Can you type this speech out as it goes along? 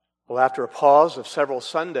Well, after a pause of several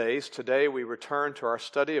Sundays, today we return to our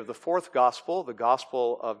study of the fourth gospel, the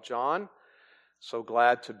Gospel of John. So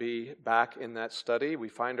glad to be back in that study. We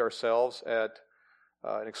find ourselves at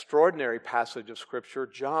an extraordinary passage of Scripture,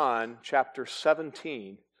 John chapter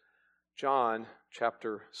 17. John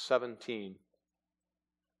chapter 17.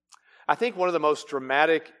 I think one of the most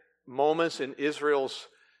dramatic moments in Israel's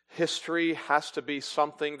history has to be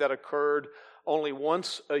something that occurred only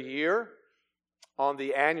once a year. On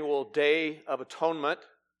the annual Day of Atonement.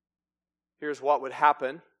 Here's what would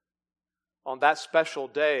happen. On that special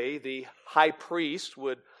day, the high priest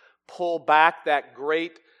would pull back that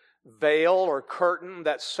great veil or curtain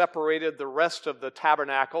that separated the rest of the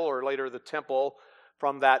tabernacle, or later the temple,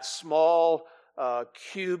 from that small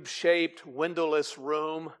cube-shaped windowless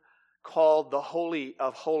room called the Holy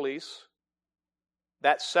of Holies.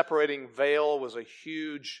 That separating veil was a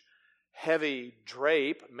huge, heavy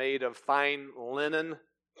drape made of fine linen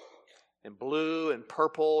and blue and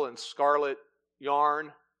purple and scarlet yarn.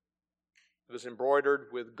 It was embroidered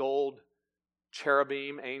with gold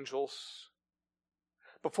cherubim angels.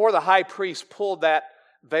 Before the high priest pulled that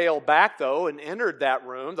veil back, though, and entered that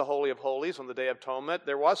room, the Holy of Holies, on the Day of Atonement,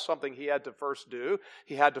 there was something he had to first do.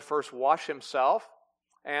 He had to first wash himself,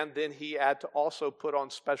 and then he had to also put on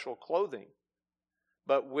special clothing.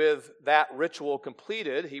 But with that ritual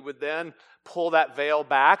completed, he would then pull that veil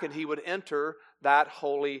back and he would enter that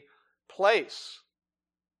holy place.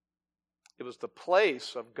 It was the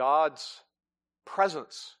place of God's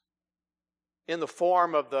presence in the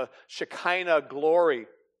form of the Shekinah glory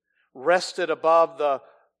rested above the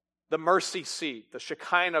mercy seat. The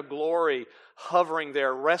Shekinah glory hovering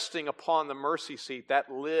there, resting upon the mercy seat,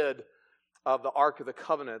 that lid of the Ark of the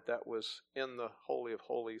Covenant that was in the Holy of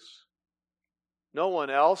Holies. No one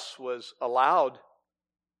else was allowed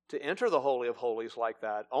to enter the Holy of Holies like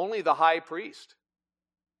that. Only the high priest.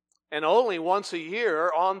 And only once a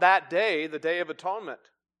year on that day, the Day of Atonement.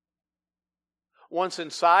 Once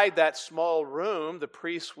inside that small room, the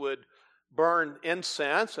priest would burn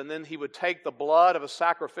incense, and then he would take the blood of a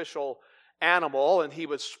sacrificial animal and he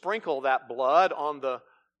would sprinkle that blood on the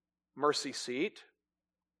mercy seat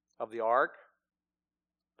of the ark.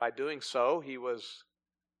 By doing so, he was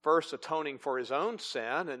first atoning for his own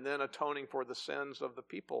sin, and then atoning for the sins of the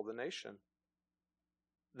people, the nation.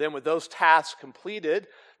 Then with those tasks completed,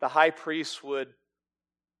 the high priest would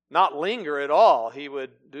not linger at all. He would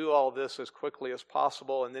do all this as quickly as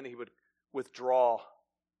possible, and then he would withdraw.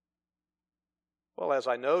 Well, as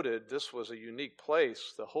I noted, this was a unique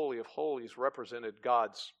place. The Holy of Holies represented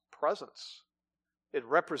God's presence. It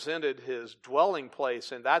represented His dwelling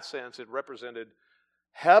place. In that sense, it represented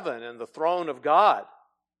heaven and the throne of God.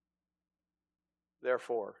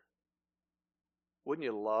 Therefore, wouldn't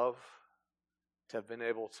you love to have been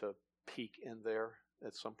able to peek in there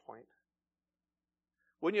at some point?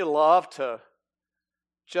 Wouldn't you love to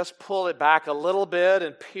just pull it back a little bit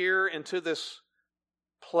and peer into this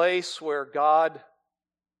place where God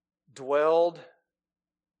dwelled?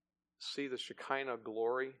 See the Shekinah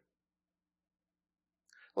glory?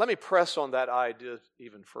 Let me press on that idea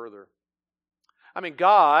even further. I mean,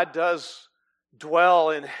 God does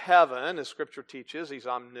dwell in heaven, as Scripture teaches. He's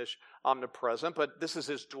omnipresent, but this is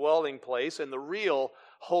His dwelling place in the real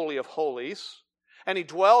Holy of Holies. And He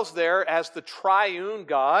dwells there as the triune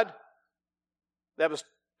God. That was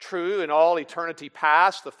true in all eternity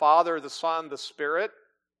past, the Father, the Son, the Spirit.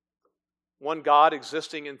 One God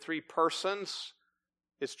existing in three persons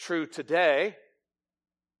is true today.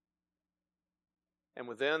 And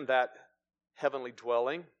within that heavenly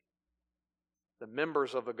dwelling, the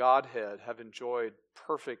members of the Godhead have enjoyed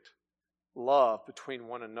perfect love between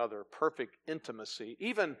one another, perfect intimacy,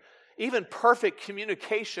 even perfect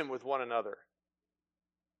communication with one another.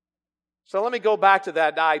 So let me go back to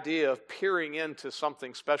that idea of peering into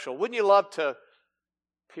something special. Wouldn't you love to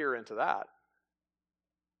peer into that?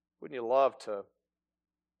 Wouldn't you love to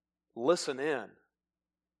listen in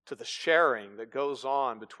to the sharing that goes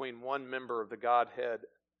on between one member of the Godhead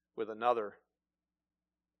with another?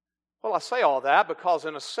 Well, I say all that because,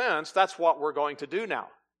 in a sense, that's what we're going to do now,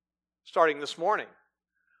 starting this morning.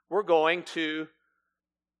 We're going to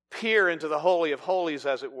peer into the Holy of Holies,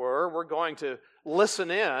 as it were. We're going to listen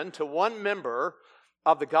in to one member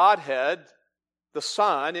of the Godhead, the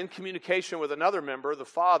Son, in communication with another member, the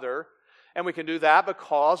Father. And we can do that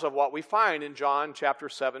because of what we find in John chapter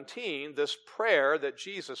 17, this prayer that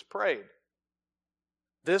Jesus prayed.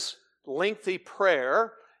 This lengthy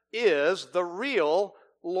prayer is the real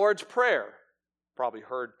Lord's Prayer. Probably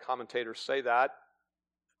heard commentators say that.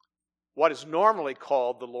 What is normally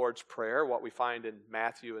called the Lord's Prayer, what we find in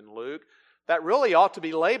Matthew and Luke, That really ought to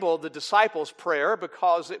be labeled the disciples' prayer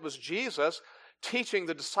because it was Jesus teaching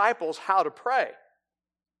the disciples how to pray.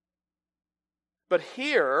 But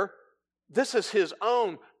here, this is his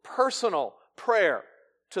own personal prayer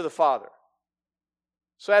to the Father.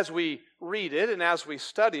 So as we read it and as we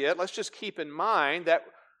study it, let's just keep in mind that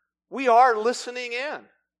we are listening in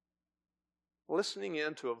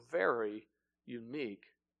to a very unique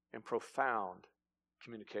and profound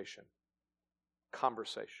communication,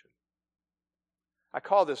 conversation. I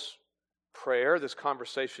call this prayer, this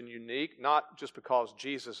conversation, unique, not just because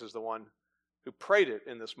Jesus is the one who prayed it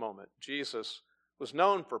in this moment. Jesus was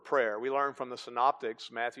known for prayer. We learn from the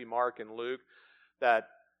synoptics, Matthew, Mark, and Luke, that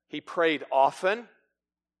he prayed often.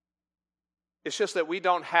 It's just that we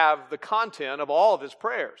don't have the content of all of his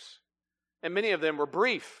prayers. And many of them were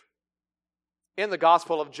brief. In the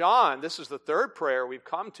Gospel of John, this is the third prayer we've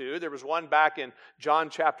come to. There was one back in John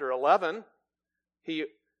chapter 11. He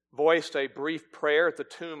voiced a brief prayer at the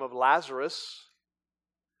tomb of Lazarus.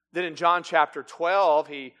 Then in John chapter 12,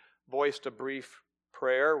 he voiced a brief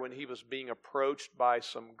prayer when he was being approached by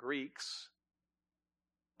some Greeks.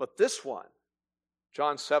 But this one,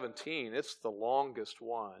 John 17, it's the longest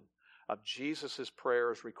one of Jesus'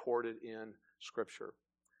 prayers recorded in Scripture.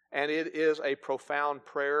 And it is a profound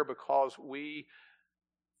prayer because we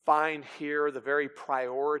find here the very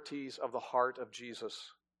priorities of the heart of Jesus.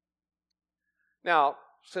 Now,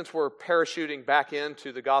 since we're parachuting back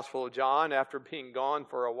into the Gospel of John after being gone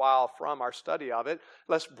for a while from our study of it,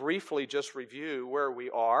 let's briefly just review where we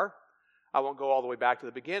are. I won't go all the way back to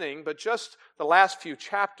the beginning, but just the last few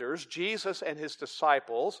chapters, Jesus and his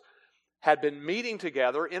disciples had been meeting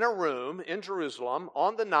together in a room in Jerusalem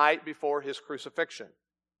on the night before his crucifixion.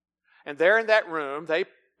 And there in that room, they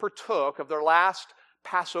partook of their last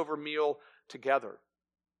Passover meal together.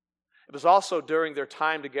 It was also during their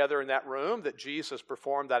time together in that room that Jesus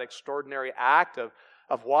performed that extraordinary act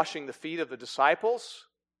of washing the feet of the disciples,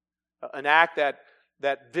 an act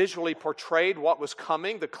that visually portrayed what was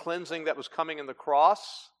coming, the cleansing that was coming in the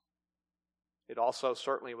cross. It also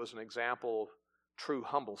certainly was an example of true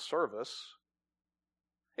humble service.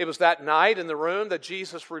 It was that night in the room that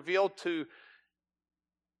Jesus revealed to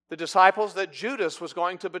the disciples that Judas was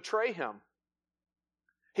going to betray him.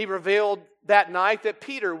 He revealed that night that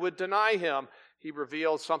Peter would deny him. He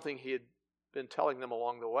revealed something he had been telling them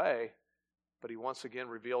along the way, but he once again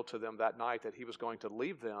revealed to them that night that he was going to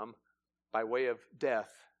leave them by way of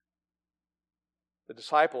death. The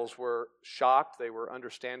disciples were shocked. They were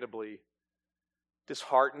understandably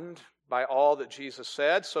disheartened by all that Jesus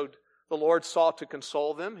said, so the Lord sought to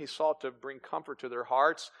console them. He sought to bring comfort to their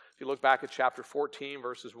hearts. If you look back at chapter 14,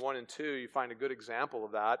 verses 1 and 2, you find a good example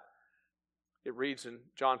of that. It reads in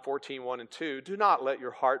John 14, 1 and 2, "Do not let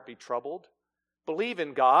your heart be troubled. Believe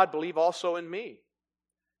in God, believe also in me.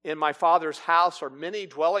 In my Father's house are many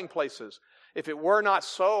dwelling places. If it were not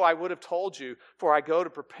so, I would have told you, for I go to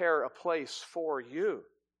prepare a place for you."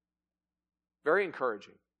 Very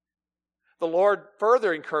encouraging. The Lord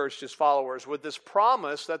further encouraged his followers with this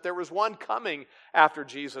promise that there was one coming after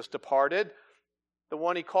Jesus departed, the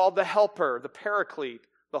one he called the Helper, the Paraclete,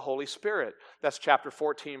 the Holy Spirit. That's chapter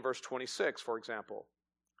 14, verse 26, for example.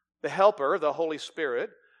 The Helper, the Holy Spirit,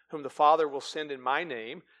 whom the Father will send in my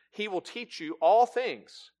name, he will teach you all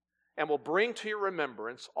things and will bring to your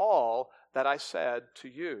remembrance all that I said to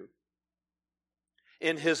you.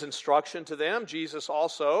 In his instruction to them, Jesus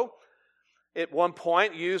also at one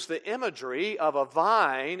point used the imagery of a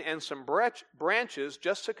vine and some branches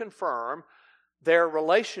just to confirm their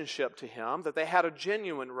relationship to him, that they had a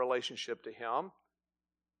genuine relationship to him.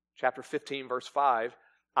 Chapter 15, verse 5,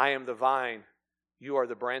 "I am the vine, you are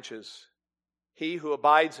the branches. He who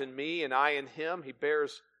abides in me and I in him, he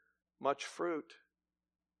bears much fruit."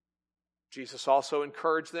 Jesus also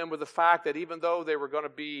encouraged them with the fact that even though they were going to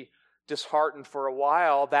be disheartened for a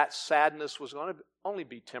while, that sadness was going to only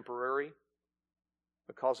be temporary,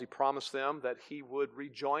 because he promised them that he would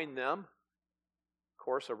rejoin them. Of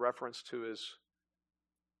course, a reference to his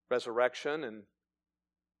resurrection and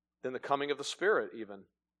then the coming of the Spirit even.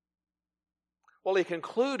 Well, he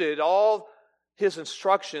concluded all his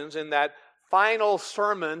instructions in that final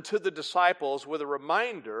sermon to the disciples with a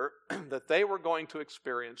reminder that they were going to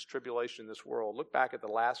experience tribulation in this world. Look back at the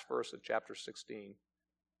last verse of chapter 16,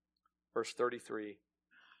 verse 33.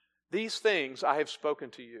 "These things I have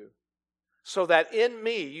spoken to you, so that in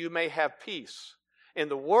me you may have peace. In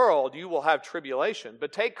the world you will have tribulation,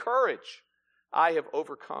 but take courage. I have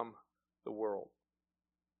overcome the world."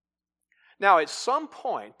 Now, at some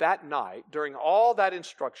point that night, during all that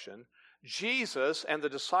instruction, Jesus and the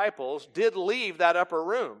disciples did leave that upper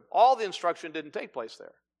room. All the instruction didn't take place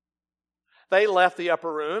there. they left the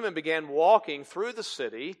upper room and began walking through the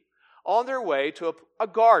city on their way to a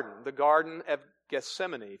garden, the Garden of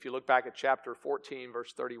Gethsemane. If you look back at chapter 14,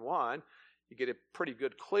 verse 31, you get a pretty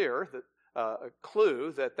good a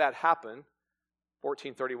clue that happened.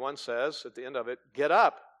 14:31 says at the end of it, "Get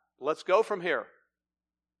up, let's go from here."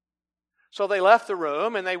 So they left the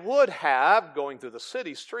room, and they would have, going through the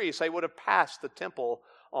city streets, they would have passed the temple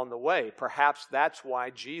on the way. Perhaps that's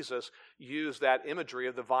why Jesus used that imagery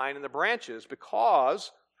of the vine and the branches,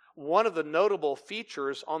 because one of the notable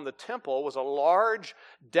features on the temple was a large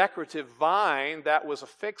decorative vine that was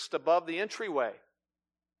affixed above the entryway.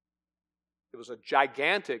 It was a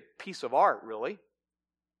gigantic piece of art, really,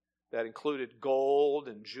 that included gold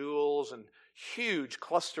and jewels and huge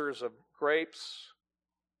clusters of grapes.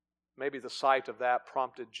 Maybe the sight of that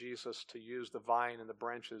prompted Jesus to use the vine and the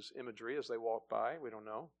branches imagery as they walked by. We don't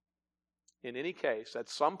know. In any case, at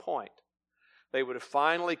some point, they would have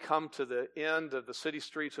finally come to the end of the city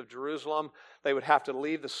streets of Jerusalem. They would have to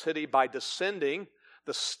leave the city by descending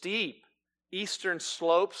the steep eastern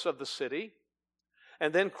slopes of the city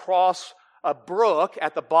and then cross a brook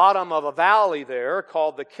at the bottom of a valley there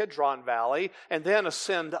called the Kidron Valley, and then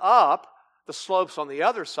ascend up the slopes on the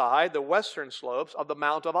other side, the western slopes of the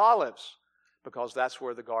Mount of Olives, because that's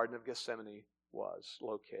where the Garden of Gethsemane was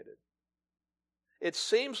located. It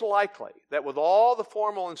seems likely that with all the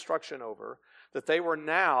formal instruction over, that they were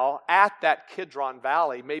now at that Kidron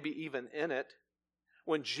Valley, maybe even in it,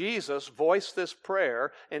 when Jesus voiced this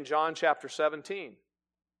prayer in John chapter 17.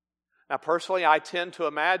 Now, personally, I tend to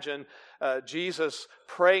imagine Jesus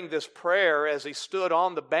praying this prayer as he stood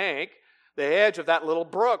on the bank, the edge of that little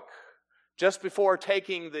brook, just before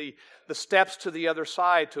taking the steps to the other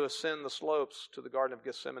side to ascend the slopes to the Garden of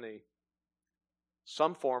Gethsemane.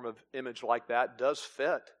 Some form of image like that does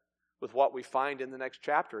fit with what we find in the next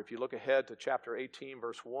chapter. If you look ahead to chapter 18,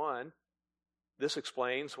 verse 1, this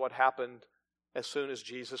explains what happened as soon as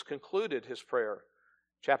Jesus concluded his prayer.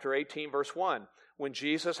 Chapter 18, verse 1, when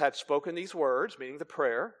Jesus had spoken these words, meaning the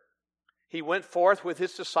prayer, he went forth with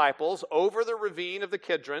his disciples over the ravine of the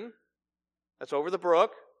Kidron, that's over the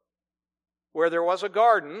brook, where there was a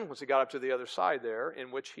garden, once he got up to the other side there,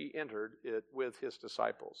 in which he entered it with his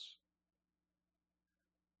disciples.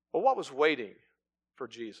 Well, what was waiting for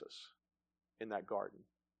Jesus in that garden?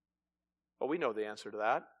 Well, we know the answer to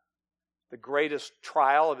that. The greatest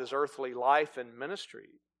trial of his earthly life and ministry.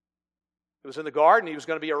 It was in the garden. He was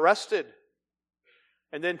going to be arrested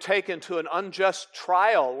and then taken to an unjust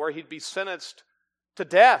trial where he'd be sentenced to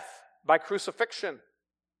death by crucifixion.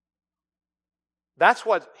 That's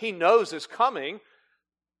what he knows is coming.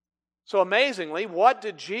 So amazingly, what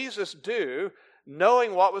did Jesus do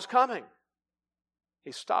knowing what was coming?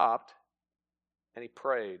 He stopped and he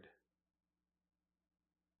prayed.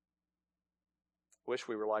 Wish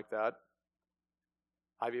we were like that.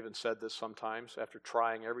 I've even said this sometimes after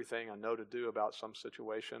trying everything I know to do about some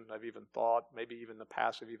situation. I've even thought, maybe even in the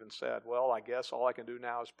past, I've even said, well, I guess all I can do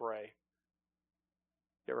now is pray.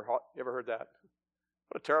 You ever heard that?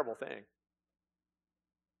 What a terrible thing.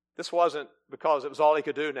 This wasn't because it was all he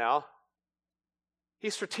could do now.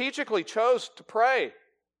 He strategically chose to pray.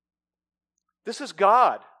 This is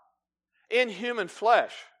God in human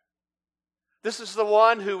flesh. This is the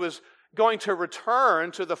one who was going to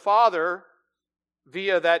return to the Father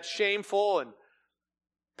via that shameful and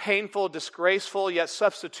painful, disgraceful, yet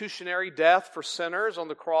substitutionary death for sinners on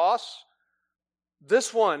the cross.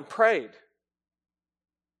 This one prayed.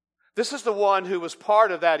 This is the one who was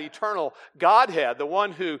part of that eternal Godhead, the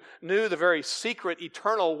one who knew the very secret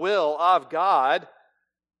eternal will of God,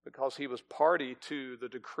 because he was party to the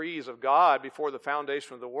decrees of God before the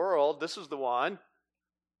foundation of the world. This is the one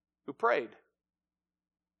who prayed.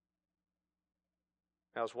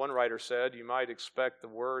 Now, as one writer said, you might expect the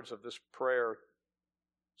words of this prayer,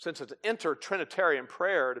 since it's an inter-Trinitarian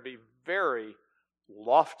prayer, to be very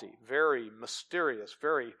lofty, very mysterious,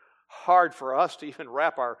 very hard for us to even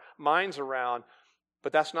wrap our minds around.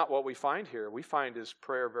 But that's not what we find here. We find his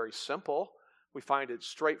prayer very simple. We find it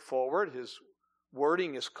straightforward. His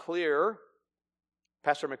wording is clear.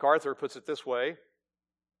 Pastor MacArthur puts it this way: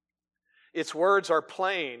 its words are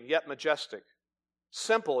plain yet majestic,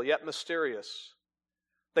 simple yet mysterious.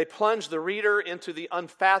 They plunge the reader into the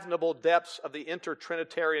unfathomable depths of the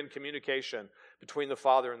inter-Trinitarian communication between the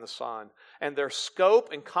Father and the Son, and their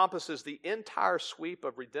scope encompasses the entire sweep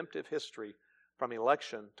of redemptive history from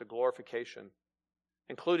election to glorification,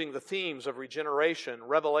 including the themes of regeneration,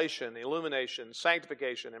 revelation, illumination,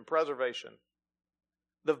 sanctification, and preservation.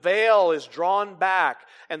 The veil is drawn back,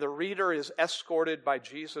 and the reader is escorted by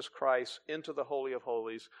Jesus Christ into the Holy of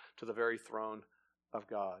Holies to the very throne of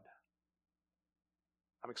God.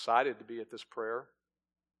 I'm excited to be at this prayer.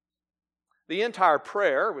 The entire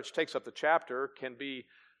prayer, which takes up the chapter, can be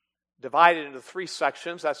divided into 3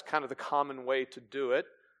 sections. That's kind of the common way to do it.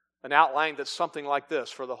 An outline that's something like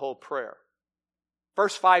this for the whole prayer.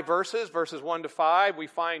 First 5 verses, verses 1 to 5, we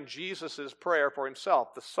find Jesus' prayer for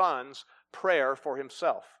himself, the Son's prayer for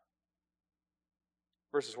himself.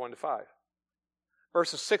 Verses 1 to 5.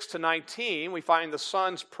 Verses 6 to 19, we find the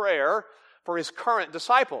Son's prayer for his current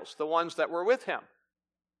disciples, the ones that were with him.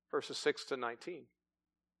 Verses 6 to 19.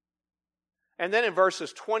 And then in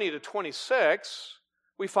verses 20 to 26,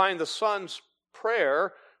 we find the Son's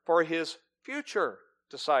prayer for his future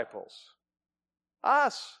disciples.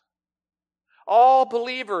 Us. All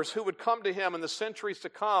believers who would come to him in the centuries to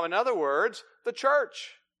come. In other words, the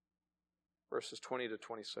church. Verses 20 to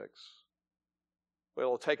 26. Well,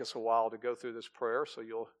 it'll take us a while to go through this prayer, so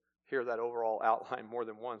you'll hear that overall outline more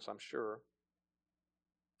than once, I'm sure.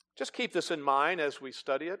 Just keep this in mind as we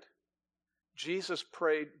study it. Jesus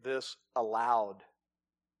prayed this aloud.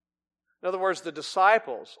 In other words, the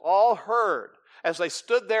disciples all heard, as they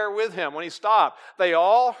stood there with him when he stopped, they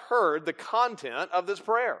all heard the content of this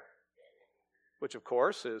prayer, which of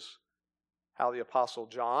course is how the Apostle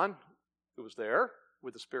John, who was there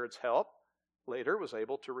with the Spirit's help, later was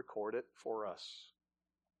able to record it for us.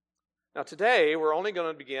 Now today, we're only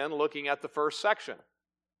going to begin looking at the first section.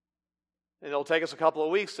 And it'll take us a couple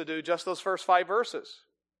of weeks to do just those first 5 verses.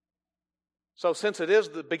 So since it is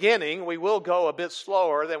the beginning, we will go a bit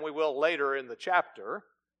slower than we will later in the chapter.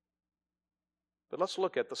 But let's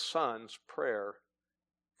look at the Son's prayer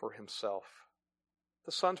for himself.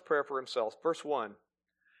 The Son's prayer for himself. Verse 1.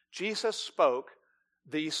 Jesus spoke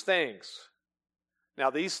these things. Now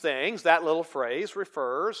these things, that little phrase,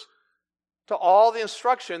 refers to all the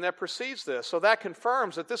instruction that precedes this. So that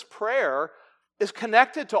confirms that this prayer is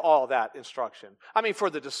connected to all that instruction. I mean, for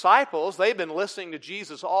the disciples, they've been listening to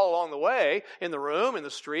Jesus all along the way, in the room, in the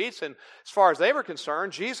streets, and as far as they were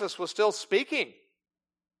concerned, Jesus was still speaking.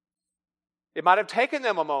 It might have taken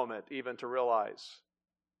them a moment even to realize,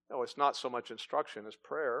 oh, it's not so much instruction as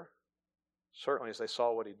prayer. Certainly as they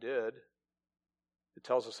saw what he did. It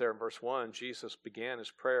tells us there in verse 1, Jesus began his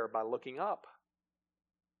prayer by looking up.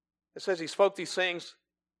 It says he spoke these things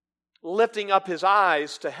lifting up his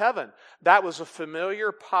eyes to heaven. That was a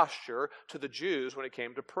familiar posture to the Jews when it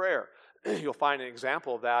came to prayer. You'll find an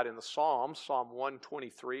example of that in the Psalms, Psalm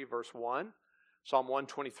 123, verse 1. Psalm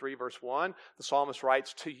 123, verse 1, the psalmist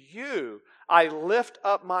writes, "To you I lift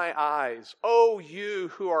up my eyes, O you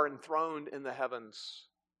who are enthroned in the heavens."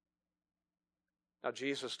 Now,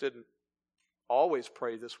 Jesus didn't always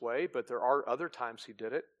pray this way, but there are other times he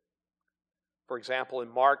did it. For example, in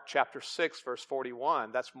Mark chapter 6, verse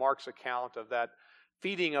 41, that's Mark's account of that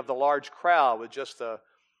feeding of the large crowd with just a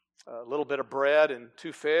little bit of bread and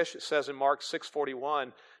 2 fish. It says in Mark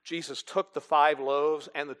 6:41, Jesus took the 5 loaves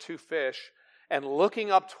and the 2 fish, and looking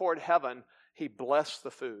up toward heaven, he blessed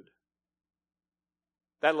the food.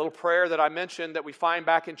 That little prayer that I mentioned that we find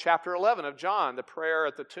back in chapter 11 of John, the prayer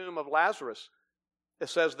at the tomb of Lazarus, it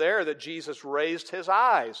says there that Jesus raised his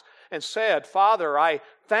eyes and said, "Father, I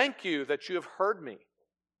thank you that you have heard me."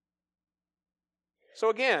 So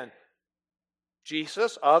again,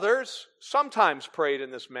 Jesus, others, sometimes prayed in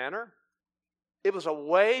this manner. It was a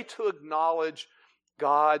way to acknowledge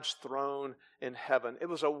God's throne in heaven. It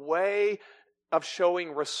was a way of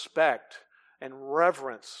showing respect and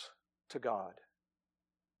reverence to God.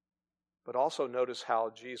 But also notice how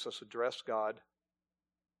Jesus addressed God.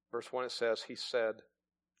 Verse 1, it says, he said,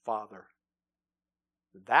 "Father."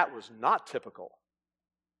 That was not typical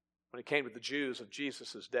when it came to the Jews of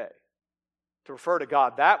Jesus' day. To refer to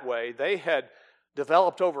God that way, they had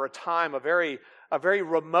developed over a time a very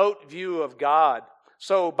remote view of God.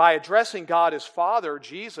 So by addressing God as Father,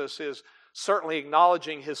 Jesus is certainly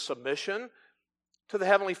acknowledging his submission to the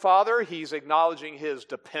Heavenly Father. He's acknowledging his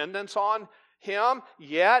dependence on him,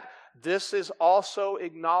 yet this is also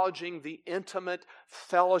acknowledging the intimate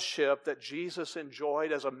fellowship that Jesus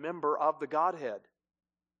enjoyed as a member of the Godhead.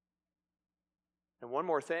 And one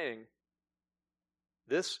more thing,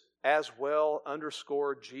 this as well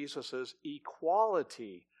underscored Jesus'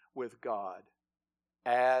 equality with God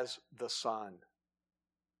as the Son.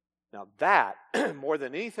 Now that, more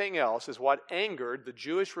than anything else, is what angered the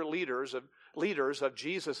Jewish leaders of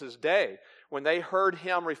Jesus' day when they heard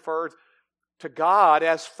him refer to God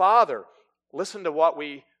as Father. Listen to what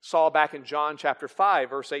we saw back in John chapter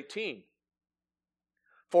 5, verse 18.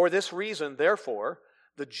 "For this reason, therefore,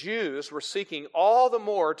 the Jews were seeking all the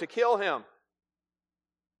more to kill him,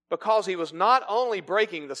 because he was not only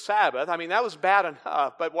breaking the Sabbath," I mean, that was bad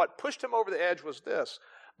enough, but what pushed him over the edge was this,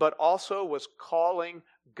 "but also was calling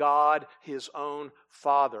God his own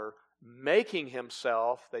Father, making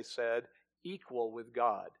himself, they said, equal with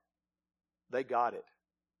God. They got it.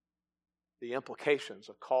 The implications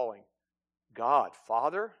of calling God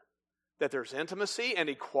Father, that there's intimacy and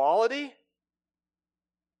equality.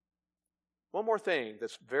 One more thing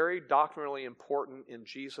that's very doctrinally important in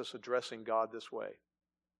Jesus addressing God this way.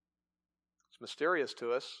 It's mysterious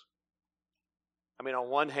to us. I mean, on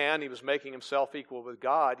one hand, he was making himself equal with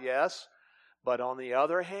God, yes, but on the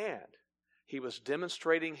other hand, he was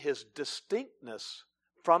demonstrating his distinctness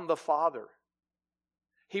from the Father.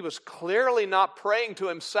 He was clearly not praying to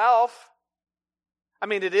himself. I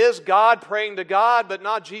mean, it is God praying to God, but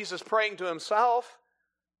not Jesus praying to himself.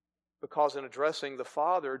 Because in addressing the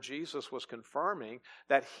Father, Jesus was confirming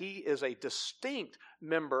that he is a distinct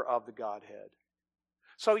member of the Godhead.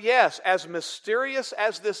 So yes, as mysterious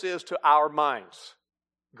as this is to our minds,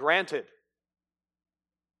 granted,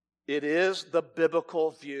 it is the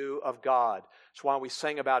biblical view of God. That's why we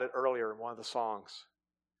sang about it earlier in one of the songs.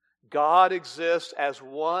 God exists as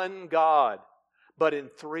one God, but in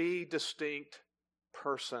three distinct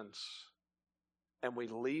persons. And we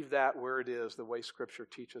leave that where it is, the way Scripture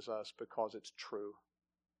teaches us, because it's true.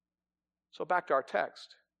 So back to our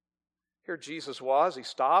text. Here Jesus was. He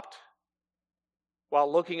stopped while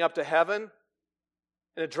looking up to heaven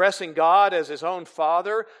and addressing God as his own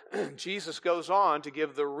Father. Jesus goes on to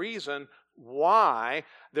give the reason why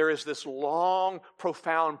there is this long,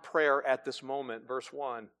 profound prayer at this moment. Verse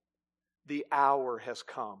 1, the hour has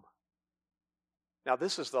come. Now,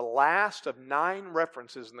 this is the last of 9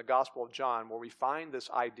 references in the Gospel of John where we find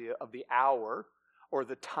this idea of the hour or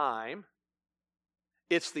the time.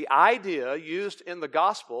 It's the idea used in the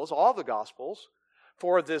Gospels, all the Gospels,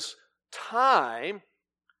 for this time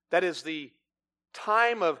that is the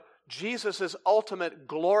time of Jesus' ultimate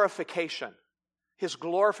glorification, his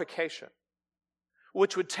glorification,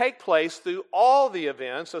 which would take place through all the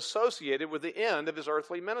events associated with the end of his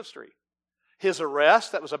earthly ministry. His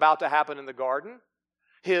arrest that was about to happen in the garden,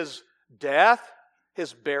 his death,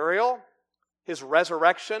 his burial, his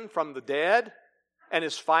resurrection from the dead, and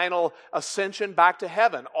his final ascension back to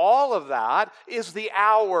heaven. All of that is the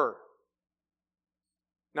hour.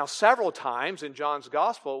 Now, several times in John's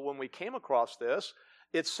Gospel, when we came across this,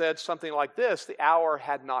 it said something like this: the hour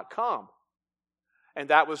had not come. And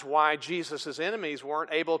that was why Jesus' enemies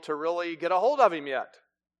weren't able to really get a hold of him yet.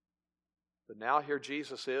 But now here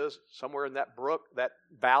Jesus is, somewhere in that brook, that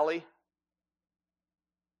valley,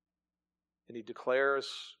 and he declares,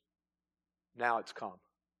 now it's come.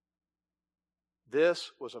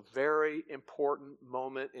 This was a very important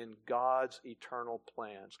moment in God's eternal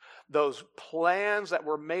plans. Those plans that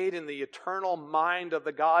were made in the eternal mind of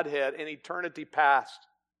the Godhead in eternity past.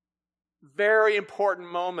 Very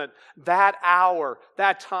important moment. That hour,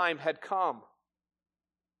 that time had come.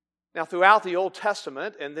 Now, throughout the Old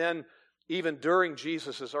Testament, and then even during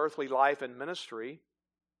Jesus' earthly life and ministry,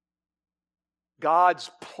 God's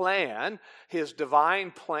plan, his divine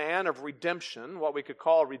plan of redemption, what we could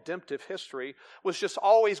call redemptive history, was just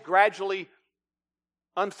always gradually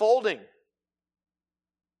unfolding.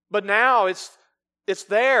 But now it's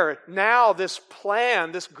there. Now this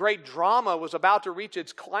plan, this great drama was about to reach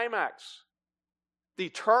its climax. The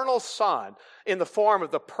eternal Son, in the form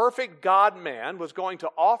of the perfect God-man, was going to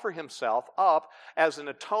offer himself up as an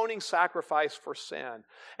atoning sacrifice for sin.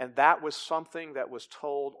 And that was something that was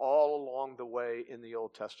told all along the way in the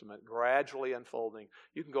Old Testament, gradually unfolding.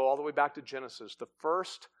 You can go all the way back to Genesis, the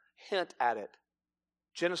first hint at it.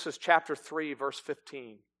 Genesis chapter 3, verse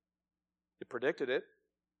 15. It predicted it.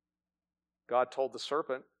 God told the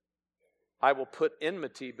serpent, I will put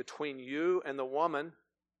enmity between you and the woman,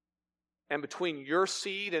 and between your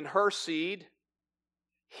seed and her seed.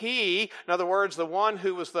 He, in other words, the one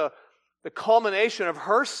who was the culmination of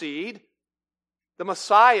her seed, the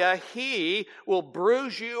Messiah, he will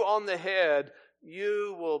bruise you on the head.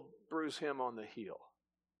 You will bruise him on the heel.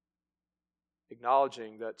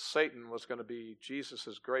 Acknowledging that Satan was going to be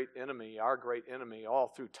Jesus' great enemy, our great enemy, all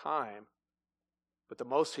through time. But the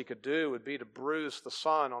most he could do would be to bruise the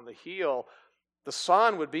Son on the heel. The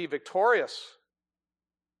Son would be victorious.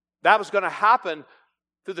 That was going to happen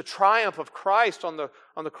through the triumph of Christ on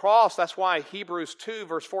the cross. That's why Hebrews 2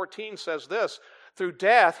 verse 14 says this, through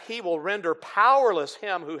death he will render powerless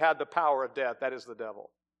him who had the power of death, that is the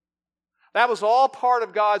devil. That was all part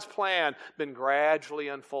of God's plan, been gradually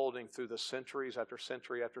unfolding through the centuries after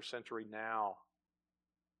century after century. Now,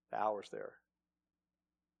 the hour's there.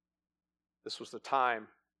 This was the time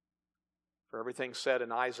for everything said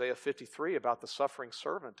in Isaiah 53 about the suffering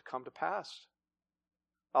servant to come to pass.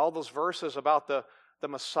 All those verses about the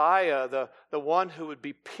Messiah, the one who would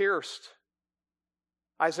be pierced.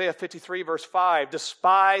 Isaiah 53, verse 5,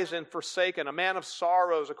 despised and forsaken, a man of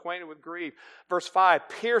sorrows, acquainted with grief. Verse 5,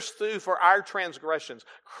 pierced through for our transgressions,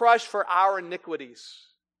 crushed for our iniquities.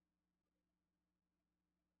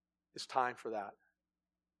 It's time for that.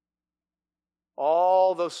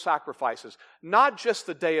 All those sacrifices, not just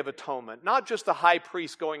the Day of Atonement, not just the high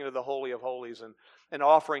priest going into the Holy of Holies and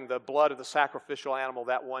offering the blood of the sacrificial animal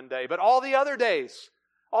that one day, but all the other days,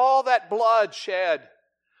 all that blood shed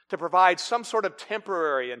to provide some sort of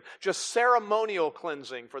temporary and just ceremonial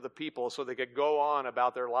cleansing for the people so they could go on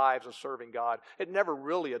about their lives of serving God. It never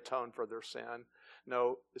really atoned for their sin.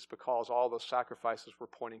 No, it's because all those sacrifices were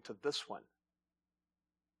pointing to this one.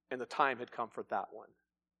 And the time had come for that one.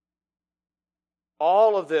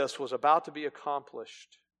 All of this was about to be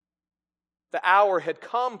accomplished. The hour had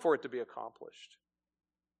come for it to be accomplished.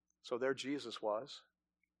 So there Jesus was,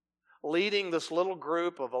 leading this little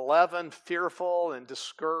group of 11 fearful and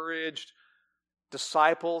discouraged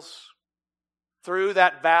disciples through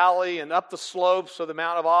that valley and up the slopes of the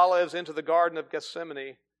Mount of Olives into the Garden of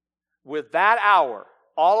Gethsemane, with that hour,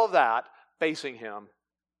 all of that, facing him,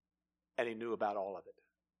 and he knew about all of it.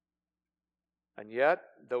 And yet,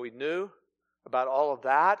 though he knew about all of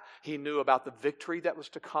that, he knew about the victory that was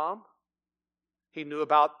to come. He knew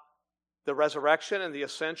about the resurrection and the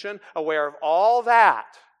ascension. Aware of all that,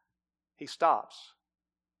 he stops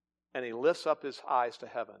and he lifts up his eyes to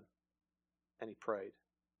heaven and he prayed.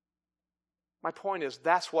 My point is,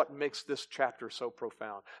 that's what makes this chapter so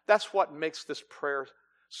profound. That's what makes this prayer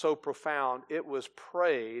so profound. It was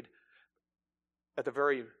prayed at the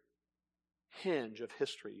very hinge of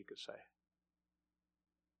history, you could say.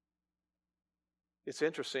 It's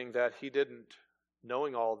interesting that he didn't,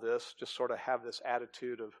 knowing all this, just sort of have this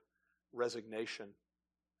attitude of resignation.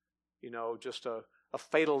 Just a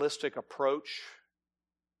fatalistic approach.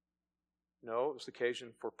 No, it was the occasion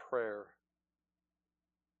for prayer.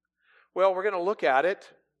 Well, we're going to look at it,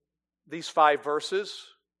 these 5 verses,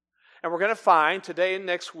 and we're going to find today and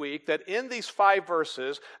next week that in these 5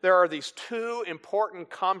 verses, there are these 2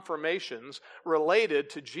 important confirmations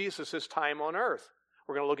related to Jesus' time on earth.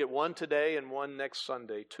 We're going to look at one today and one next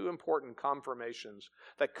Sunday. 2 important confirmations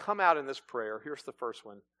that come out in this prayer. Here's the first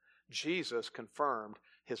one. Jesus confirmed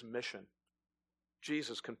his mission.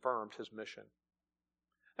 Jesus confirmed his mission.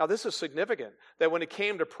 Now, this is significant, that when it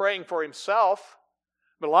came to praying for himself,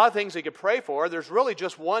 but a lot of things he could pray for, there's really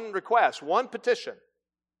just one request, one petition.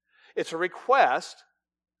 It's a request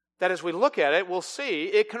that as we look at it, we'll see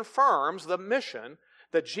it confirms the mission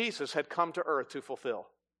that Jesus had come to earth to fulfill.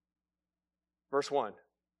 Verse 1,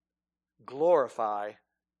 glorify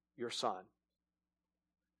your Son.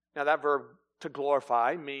 Now that verb to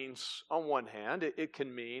glorify means, on one hand, it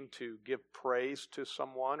can mean to give praise to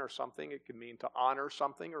someone or something. It can mean to honor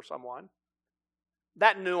something or someone.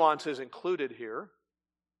 That nuance is included here.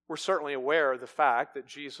 We're certainly aware of the fact that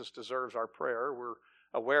Jesus deserves our prayer. We're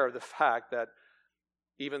aware of the fact that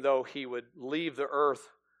even though he would leave the earth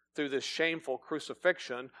through this shameful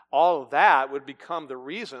crucifixion, all of that would become the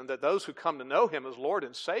reason that those who come to know him as Lord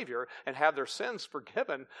and Savior and have their sins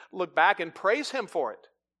forgiven look back and praise him for it.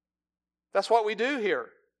 That's what we do here.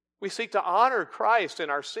 We seek to honor Christ in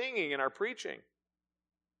our singing and our preaching.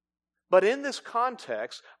 But in this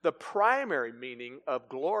context, the primary meaning of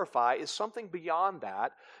glorify is something beyond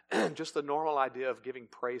that, just the normal idea of giving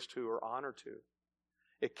praise to or honor to.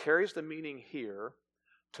 It carries the meaning here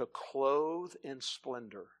to clothe in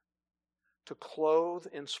splendor. To clothe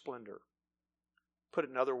in splendor. Put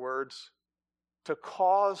it in other words, to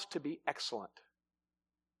cause to be excellent.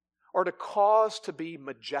 Or to cause to be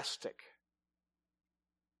majestic.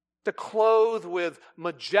 To clothe with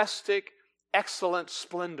majestic, excellent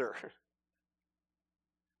splendor.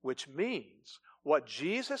 Which means what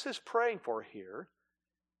Jesus is praying for here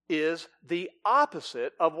is the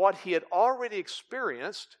opposite of what he had already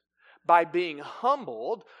experienced by being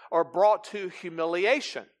humbled or brought to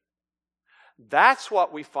humiliation. That's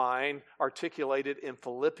what we find articulated in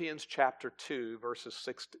Philippians chapter 2, verses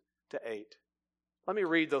 6 to 8. Let me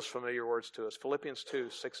read those familiar words to us. Philippians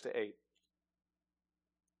 2, 6 to 8.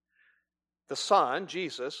 The Son,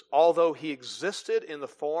 Jesus, although he existed in the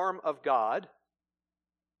form of God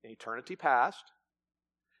in eternity past,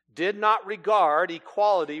 did not regard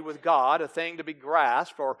equality with God a thing to be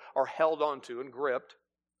grasped or held onto and gripped,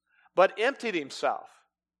 but emptied himself.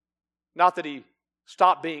 Not that he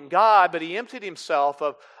stopped being God, but he emptied himself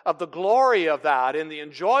of the glory of that and the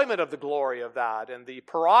enjoyment of the glory of that and the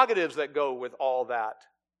prerogatives that go with all that.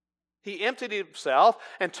 He emptied himself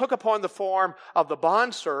and took upon the form of the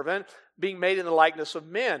bondservant, being made in the likeness of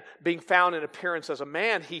men, being found in appearance as a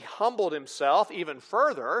man, he humbled himself even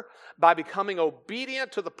further by becoming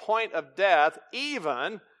obedient to the point of death,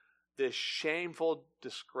 even this shameful,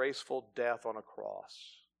 disgraceful death on a cross.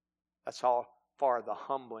 That's how far the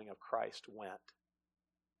humbling of Christ went.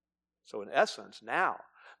 So in essence, now,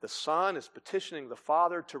 the Son is petitioning the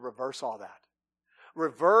Father to reverse all that.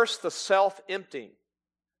 Reverse the self-emptying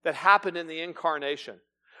that happened in the incarnation.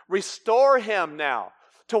 Restore him now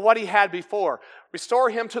to what he had before. Restore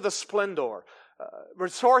him to the splendor.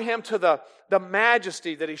 Restore him to the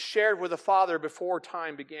majesty that he shared with the Father before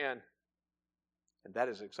time began. And that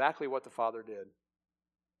is exactly what the Father did.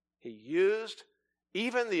 He used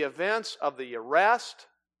even the events of the arrest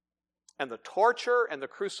and the torture and the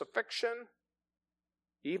crucifixion,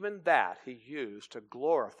 even that he used to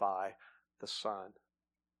glorify the Son.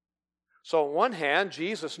 So on one hand,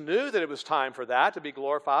 Jesus knew that it was time for that to be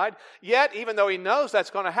glorified, yet even though he knows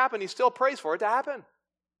that's going to happen, he still prays for it to happen.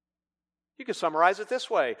 You could summarize it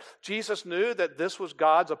this way. Jesus knew that this was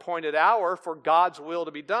God's appointed hour for God's will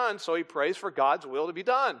to be done, so he prays for God's will to be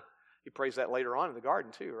done. He prays that later on in the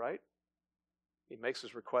garden too, right? He makes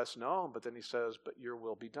his request known, but then he says, but your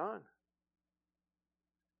will be done.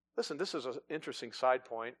 Listen, this is an interesting side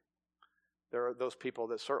point. There are those people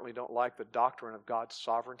that certainly don't like the doctrine of God's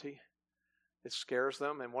sovereignty. It scares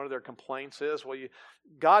them, and one of their complaints is,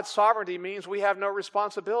 God's sovereignty means we have no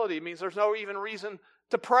responsibility. It means there's no even reason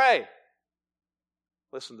to pray.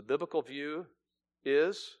 Listen, the biblical view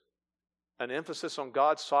is an emphasis on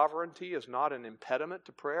God's sovereignty is not an impediment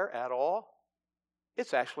to prayer at all.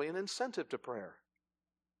 It's actually an incentive to prayer.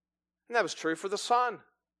 And that was true for the Son.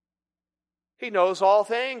 He knows all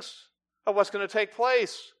things of what's going to take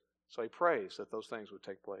place, so he prays that those things would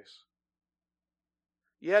take place.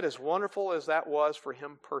 Yet, as wonderful as that was for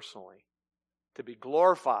him personally, to be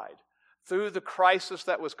glorified through the crisis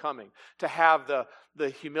that was coming, to have the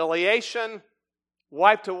humiliation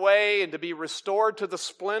wiped away and to be restored to the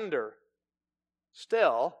splendor,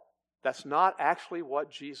 still, that's not actually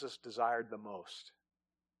what Jesus desired the most.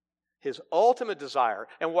 His ultimate desire,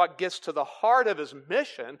 and what gets to the heart of his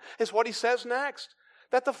mission, is what he says next,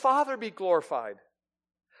 that the Father be glorified.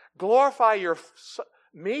 Glorify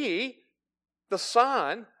me, the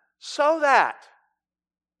Son, so that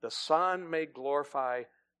the Son may glorify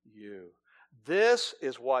you. This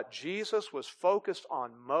is what Jesus was focused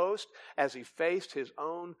on most as he faced his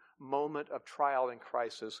own moment of trial and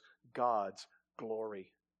crisis, God's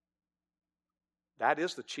glory. That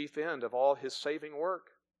is the chief end of all his saving work.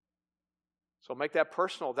 So make that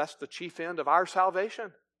personal. That's the chief end of our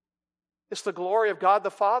salvation. It's the glory of God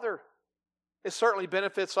the Father. It certainly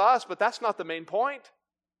benefits us, but that's not the main point.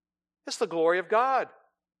 It's the glory of God.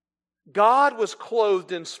 God was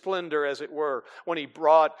clothed in splendor, as it were, when he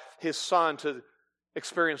brought his Son to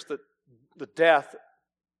experience the death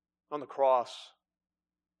on the cross.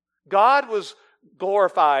 God was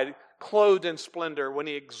glorified, clothed in splendor when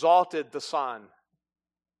he exalted the Son.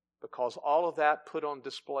 Because all of that put on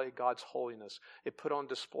display God's holiness. It put on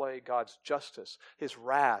display God's justice, his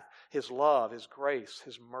wrath, his love, his grace,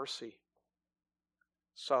 his mercy.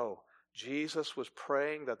 So, Jesus was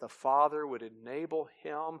praying that the Father would enable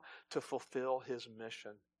him to fulfill his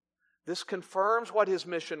mission. This confirms what his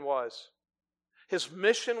mission was. His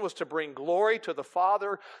mission was to bring glory to the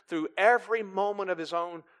Father through every moment of his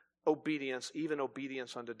own obedience, even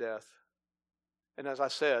obedience unto death. And as I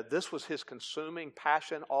said, this was his consuming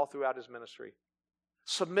passion all throughout his ministry.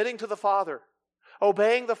 Submitting to the Father,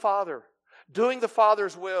 obeying the Father, doing the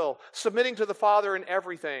Father's will, submitting to the Father in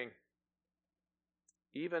everything.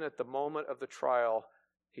 Even at the moment of the trial,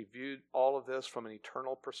 he viewed all of this from an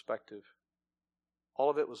eternal perspective. All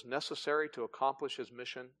of it was necessary to accomplish his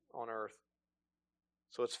mission on earth.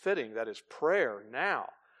 So it's fitting that his prayer now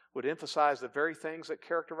would emphasize the very things that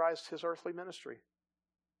characterized his earthly ministry.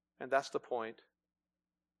 And that's the point.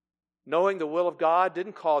 Knowing the will of God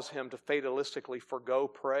didn't cause him to fatalistically forgo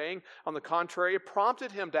praying. On the contrary, it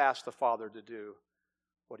prompted him to ask the Father to do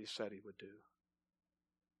what he said he would do.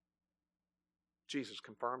 Jesus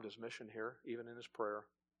confirmed his mission here, even in his prayer.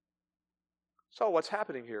 So what's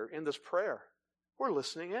happening here in this prayer? We're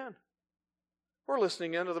listening in. We're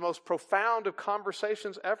listening into the most profound of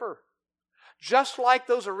conversations ever. Just like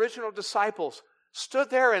those original disciples stood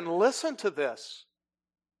there and listened to this,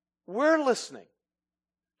 we're listening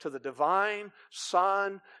to the divine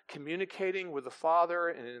Son communicating with the Father,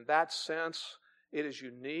 and in that sense, it is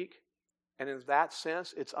unique, and in that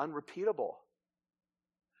sense, it's unrepeatable.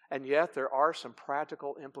 And yet, there are some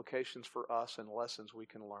practical implications for us and lessons we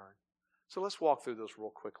can learn. So let's walk through those real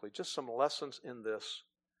quickly. Just some lessons in this.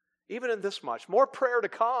 Even in this much. More prayer to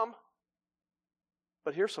come.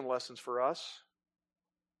 But here's some lessons for us.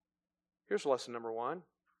 Here's lesson number 1.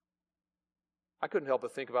 I couldn't help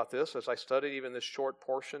but think about this as I studied even this short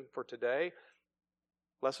portion for today.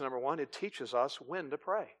 Lesson number 1, it teaches us when to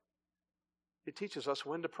pray. It teaches us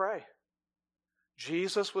when to pray.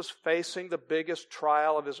 Jesus was facing the biggest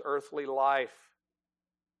trial of his earthly life.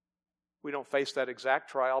 We don't face that exact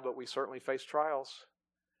trial, but we certainly face trials.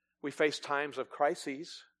 We face times of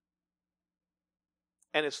crises.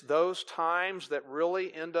 And it's those times that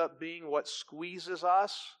really end up being what squeezes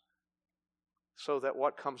us so that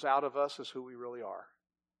what comes out of us is who we really are.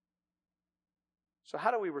 So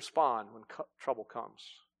how do we respond when trouble comes?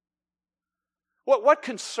 What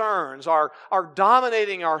concerns are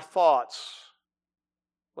dominating our thoughts?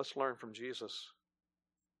 Let's learn from Jesus.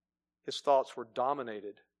 His thoughts were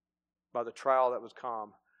dominated by the trial that was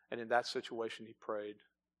come, and in that situation he prayed.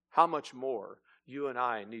 How much more you and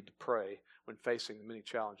I need to pray when facing the many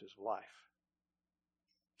challenges of life?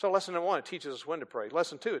 So lesson number 1, it teaches us when to pray.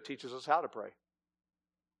 Lesson 2, it teaches us how to pray.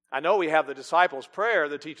 I know we have the disciples' prayer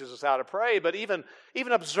that teaches us how to pray, but even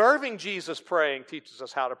observing Jesus praying teaches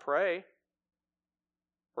us how to pray.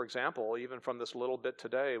 For example, even from this little bit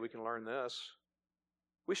today, we can learn this.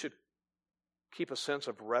 We should keep a sense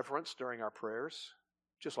of reverence during our prayers,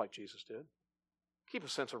 just like Jesus did. Keep a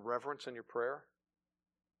sense of reverence in your prayer.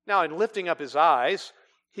 Now, in lifting up his eyes,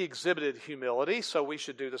 he exhibited humility, so we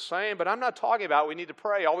should do the same. But I'm not talking about we need to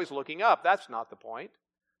pray always looking up. That's not the point.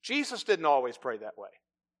 Jesus didn't always pray that way.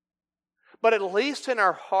 But at least in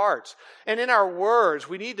our hearts and in our words,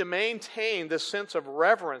 we need to maintain this sense of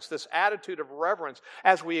reverence, this attitude of reverence,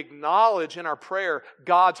 as we acknowledge in our prayer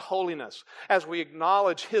God's holiness, as we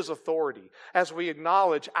acknowledge his authority, as we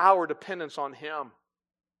acknowledge our dependence on him.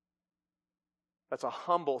 That's a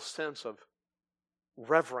humble sense of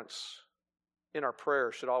reverence in our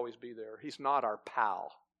prayer should always be there. He's not our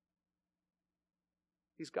pal.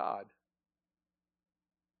 He's God.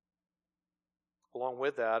 Along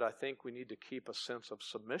with that, I think we need to keep a sense of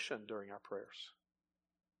submission during our prayers.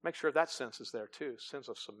 Make sure that sense is there too, sense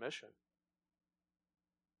of submission.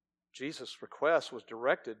 Jesus' request was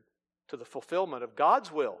directed to the fulfillment of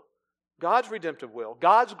God's will, God's redemptive will,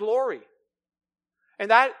 God's glory.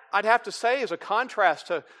 And that, I'd have to say, is a contrast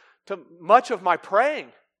to much of my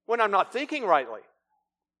praying when I'm not thinking rightly.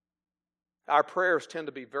 Our prayers tend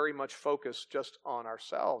to be very much focused just on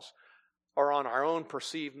ourselves, or on our own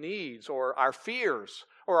perceived needs, or our fears,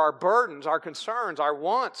 or our burdens, our concerns, our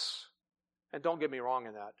wants. And don't get me wrong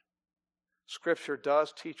in that. Scripture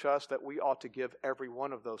does teach us that we ought to give every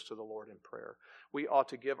one of those to the Lord in prayer. We ought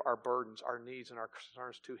to give our burdens, our needs, and our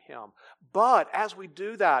concerns to him. But as we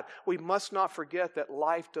do that, we must not forget that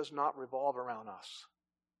life does not revolve around us.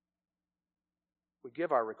 We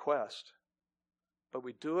give our request, but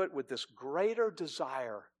we do it with this greater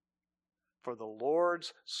desire for the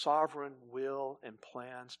Lord's sovereign will and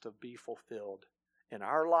plans to be fulfilled in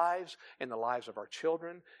our lives, in the lives of our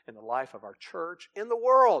children, in the life of our church, in the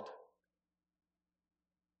world.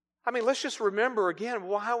 I mean, let's just remember again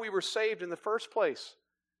why we were saved in the first place.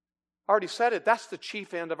 I already said it, that's the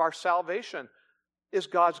chief end of our salvation, is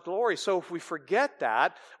God's glory. So if we forget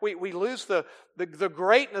that, we lose the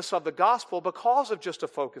greatness of the gospel because of just a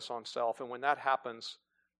focus on self. And when that happens,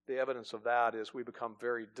 the evidence of that is we become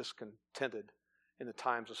very discontented in the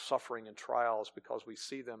times of suffering and trials because we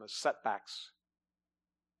see them as setbacks.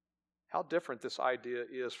 How different this idea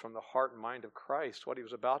is from the heart and mind of Christ. What he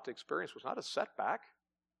was about to experience was not a setback.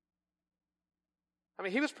 I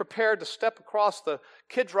mean, he was prepared to step across the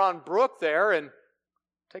Kidron Brook there and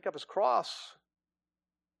take up his cross.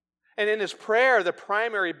 And in his prayer, the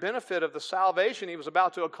primary benefit of the salvation he was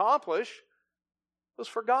about to accomplish was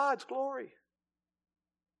for God's glory.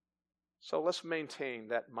 So let's maintain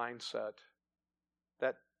that mindset,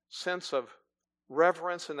 that sense of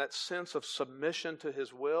reverence and that sense of submission to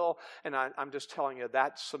his will. And I'm just telling you,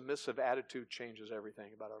 that submissive attitude changes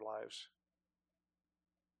everything about our lives.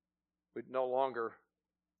 We no longer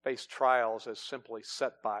face trials as simply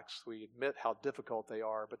setbacks. We admit how difficult they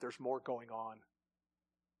are, but there's more going on.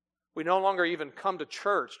 We no longer even come to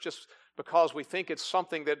church just because we think it's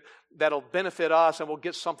something that'll benefit us and we'll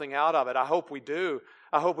get something out of it. I hope we do.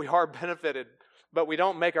 I hope we are benefited. But we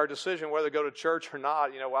don't make our decision whether to go to church or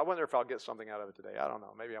not. I wonder if I'll get something out of it today. I don't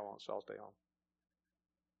know. Maybe I won't, so I'll stay home.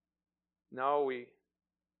 No, we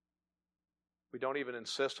don't even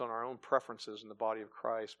insist on our own preferences in the body of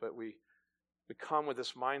Christ, but we come with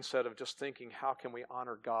this mindset of just thinking, how can we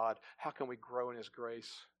honor God? How can we grow in his grace?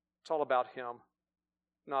 It's all about him,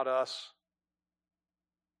 not us.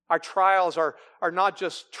 Our trials are not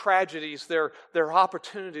just tragedies, they're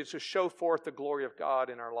opportunities to show forth the glory of God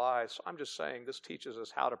in our lives. So I'm just saying this teaches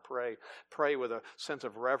us how to pray. Pray with a sense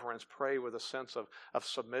of reverence, pray with a sense of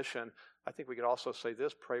submission. I think we could also say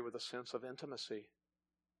this, pray with a sense of intimacy.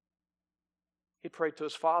 He prayed to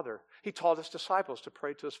his Father. He taught his disciples to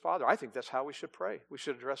pray to his Father. I think that's how we should pray. We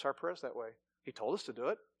should address our prayers that way. He told us to do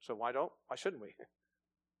it, so why shouldn't we?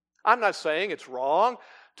 I'm not saying it's wrong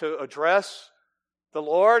to address the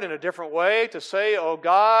Lord in a different way, to say, "Oh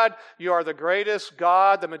God, you are the greatest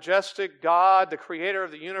God, the majestic God, the creator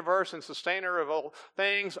of the universe and sustainer of all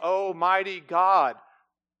things, oh mighty God."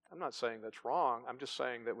 I'm not saying that's wrong. I'm just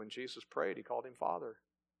saying that when Jesus prayed, he called him Father.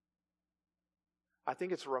 I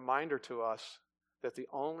think it's a reminder to us that the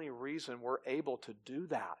only reason we're able to do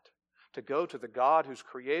that, to go to the God who's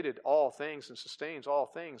created all things and sustains all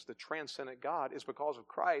things, the transcendent God, is because of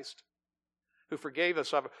Christ, who's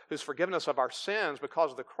forgiven us of our sins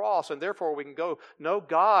because of the cross, and therefore we can go know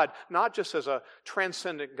God not just as a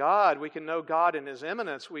transcendent God. We can know God in his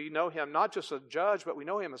immanence. We know him not just as judge, but we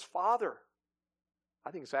know him as Father.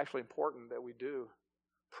 I think it's actually important that we do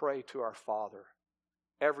pray to our Father.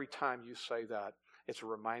 Every time you say that, it's a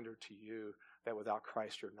reminder to you that without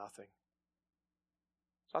Christ you're nothing.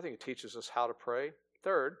 So I think it teaches us how to pray.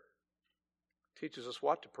 Third, it teaches us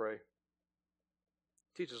what to pray.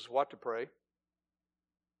 It teaches us what to pray.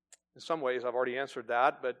 In some ways, I've already answered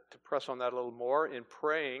that, but to press on that a little more, in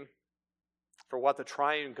praying for what the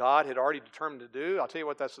triune God had already determined to do, I'll tell you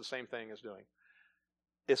what that's the same thing as doing.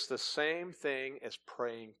 It's the same thing as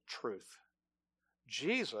praying truth.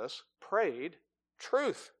 Jesus prayed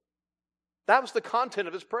truth. That was the content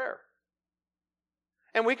of his prayer.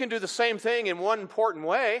 And we can do the same thing in one important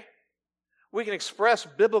way. We can express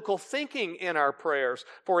biblical thinking in our prayers,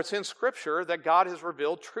 for it's in Scripture that God has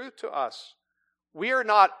revealed truth to us. We are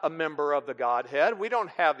not a member of the Godhead. We don't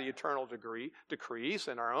have the eternal decrees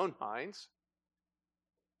in our own minds.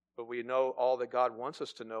 But we know all that God wants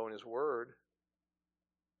us to know in his Word.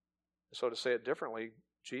 So to say it differently,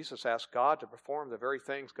 Jesus asked God to perform the very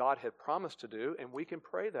things God had promised to do, and we can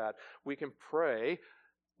pray that. We can pray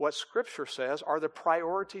what Scripture says are the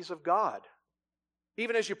priorities of God.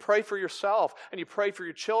 Even as you pray for yourself, and you pray for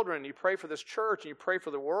your children, and you pray for this church, and you pray for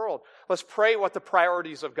the world, let's pray what the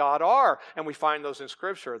priorities of God are, and we find those in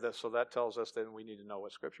Scripture. So that tells us that we need to know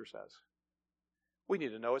what Scripture says. We need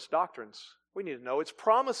to know its doctrines. We need to know its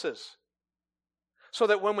promises. So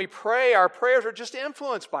that when we pray, our prayers are just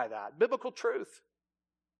influenced by that, biblical truth.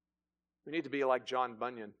 We need to be like John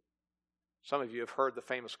Bunyan. Some of you have heard the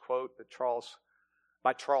famous quote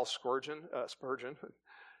by Charles Spurgeon.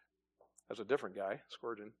 That's a different guy,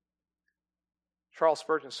 Spurgeon. Charles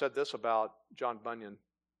Spurgeon said this about John Bunyan.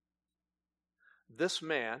 This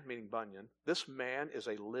man, meaning Bunyan, this man is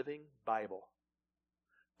a living Bible.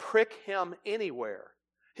 Prick him anywhere.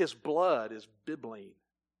 His blood is bibline.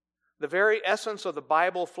 The very essence of the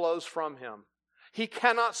Bible flows from him. He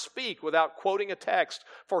cannot speak without quoting a text,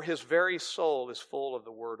 for his very soul is full of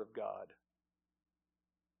the Word of God.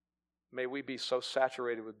 May we be so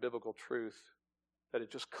saturated with biblical truth that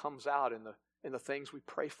it just comes out in the things we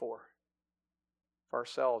pray for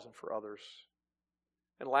ourselves and for others.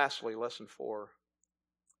 And lastly, lesson 4,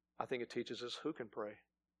 I think it teaches us who can pray.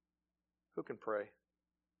 Who can pray?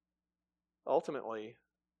 Ultimately,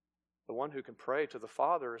 the one who can pray to the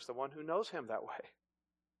Father is the one who knows him that way.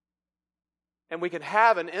 And we can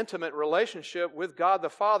have an intimate relationship with God the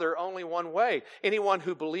Father only one way. Anyone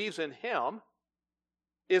who believes in him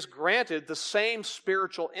is granted the same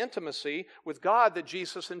spiritual intimacy with God that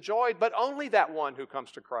Jesus enjoyed, but only that one who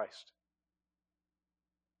comes to Christ.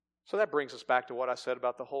 So that brings us back to what I said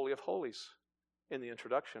about the Holy of Holies in the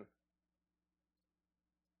introduction.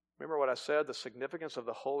 Remember what I said? The significance of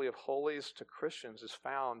the Holy of Holies to Christians is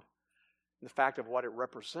found in the fact of what it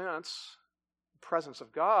represents, the presence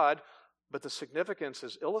of God, but the significance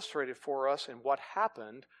is illustrated for us in what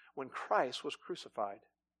happened when Christ was crucified.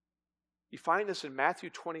 You find this in Matthew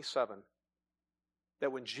 27,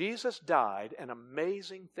 that when Jesus died, an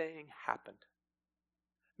amazing thing happened.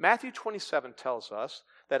 Matthew 27 tells us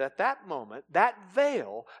that at that moment, that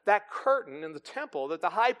veil, that curtain in the temple that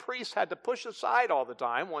the high priest had to push aside all the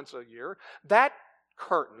time, once a year, that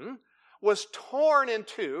curtain was torn in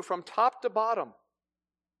two from top to bottom.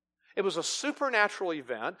 It was a supernatural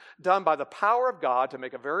event done by the power of God to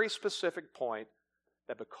make a very specific point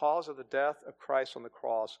that because of the death of Christ on the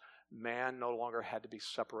cross, man no longer had to be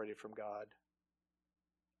separated from God.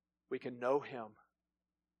 We can know him.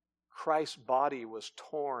 Christ's body was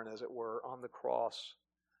torn, as it were, on the cross,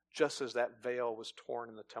 just as that veil was torn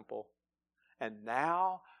in the temple. And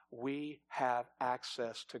now we have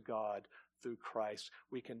access to God through Christ.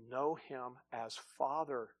 We can know Him as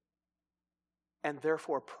Father and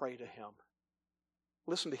therefore pray to Him.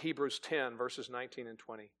 Listen to Hebrews 10, verses 19 and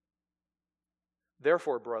 20.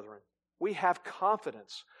 Therefore, brethren, we have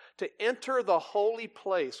confidence to enter the holy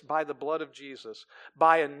place by the blood of Jesus,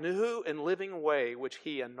 by a new and living way which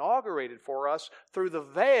He inaugurated for us through the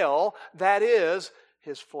veil that is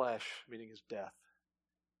His flesh, meaning His death.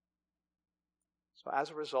 So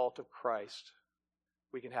as a result of Christ,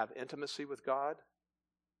 we can have intimacy with God.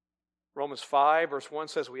 Romans 5, verse 1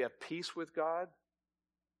 says we have peace with God.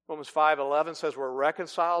 Romans 5:11 says we're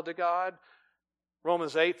reconciled to God.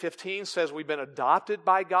 Romans 8:15 says we've been adopted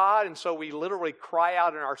by God, and so we literally cry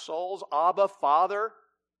out in our souls, Abba, Father.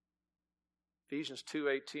 Ephesians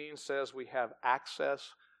 2:18 says we have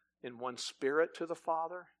access in one Spirit to the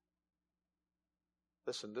Father.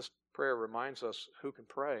 Listen, this prayer reminds us who can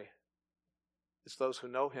pray. It's those who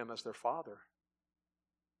know Him as their Father.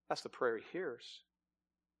 That's the prayer He hears.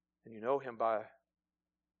 And you know Him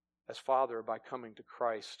as Father by coming to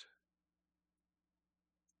Christ.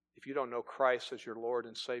 If you don't know Christ as your Lord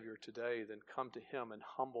and Savior today, then come to Him in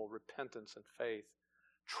humble repentance and faith,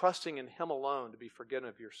 trusting in Him alone to be forgiven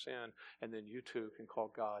of your sin, and then you too can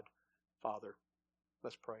call God Father.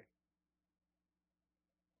 Let's pray.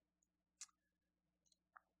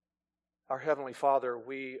 Our Heavenly Father,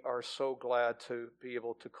 we are so glad to be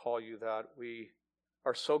able to call You that. We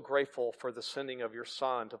are so grateful for the sending of Your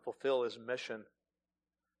Son to fulfill His mission,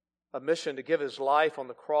 a mission to give His life on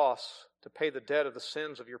the cross to pay the debt of the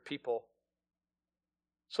sins of Your people,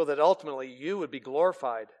 so that ultimately You would be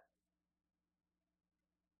glorified.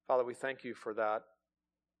 Father, we thank You for that.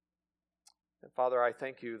 And Father, I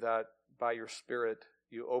thank You that by Your Spirit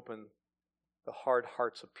You open the hard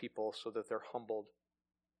hearts of people so that they're humbled,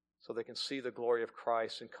 so they can see the glory of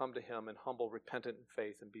Christ and come to Him in humble, repentant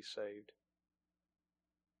faith and be saved.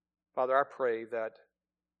 Father, I pray that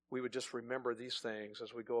we would just remember these things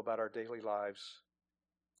as we go about our daily lives.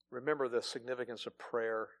 Remember the significance of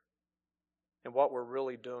prayer and what we're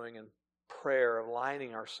really doing in prayer,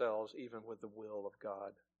 aligning ourselves even with the will of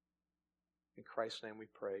God. In Christ's name we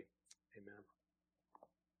pray. Amen.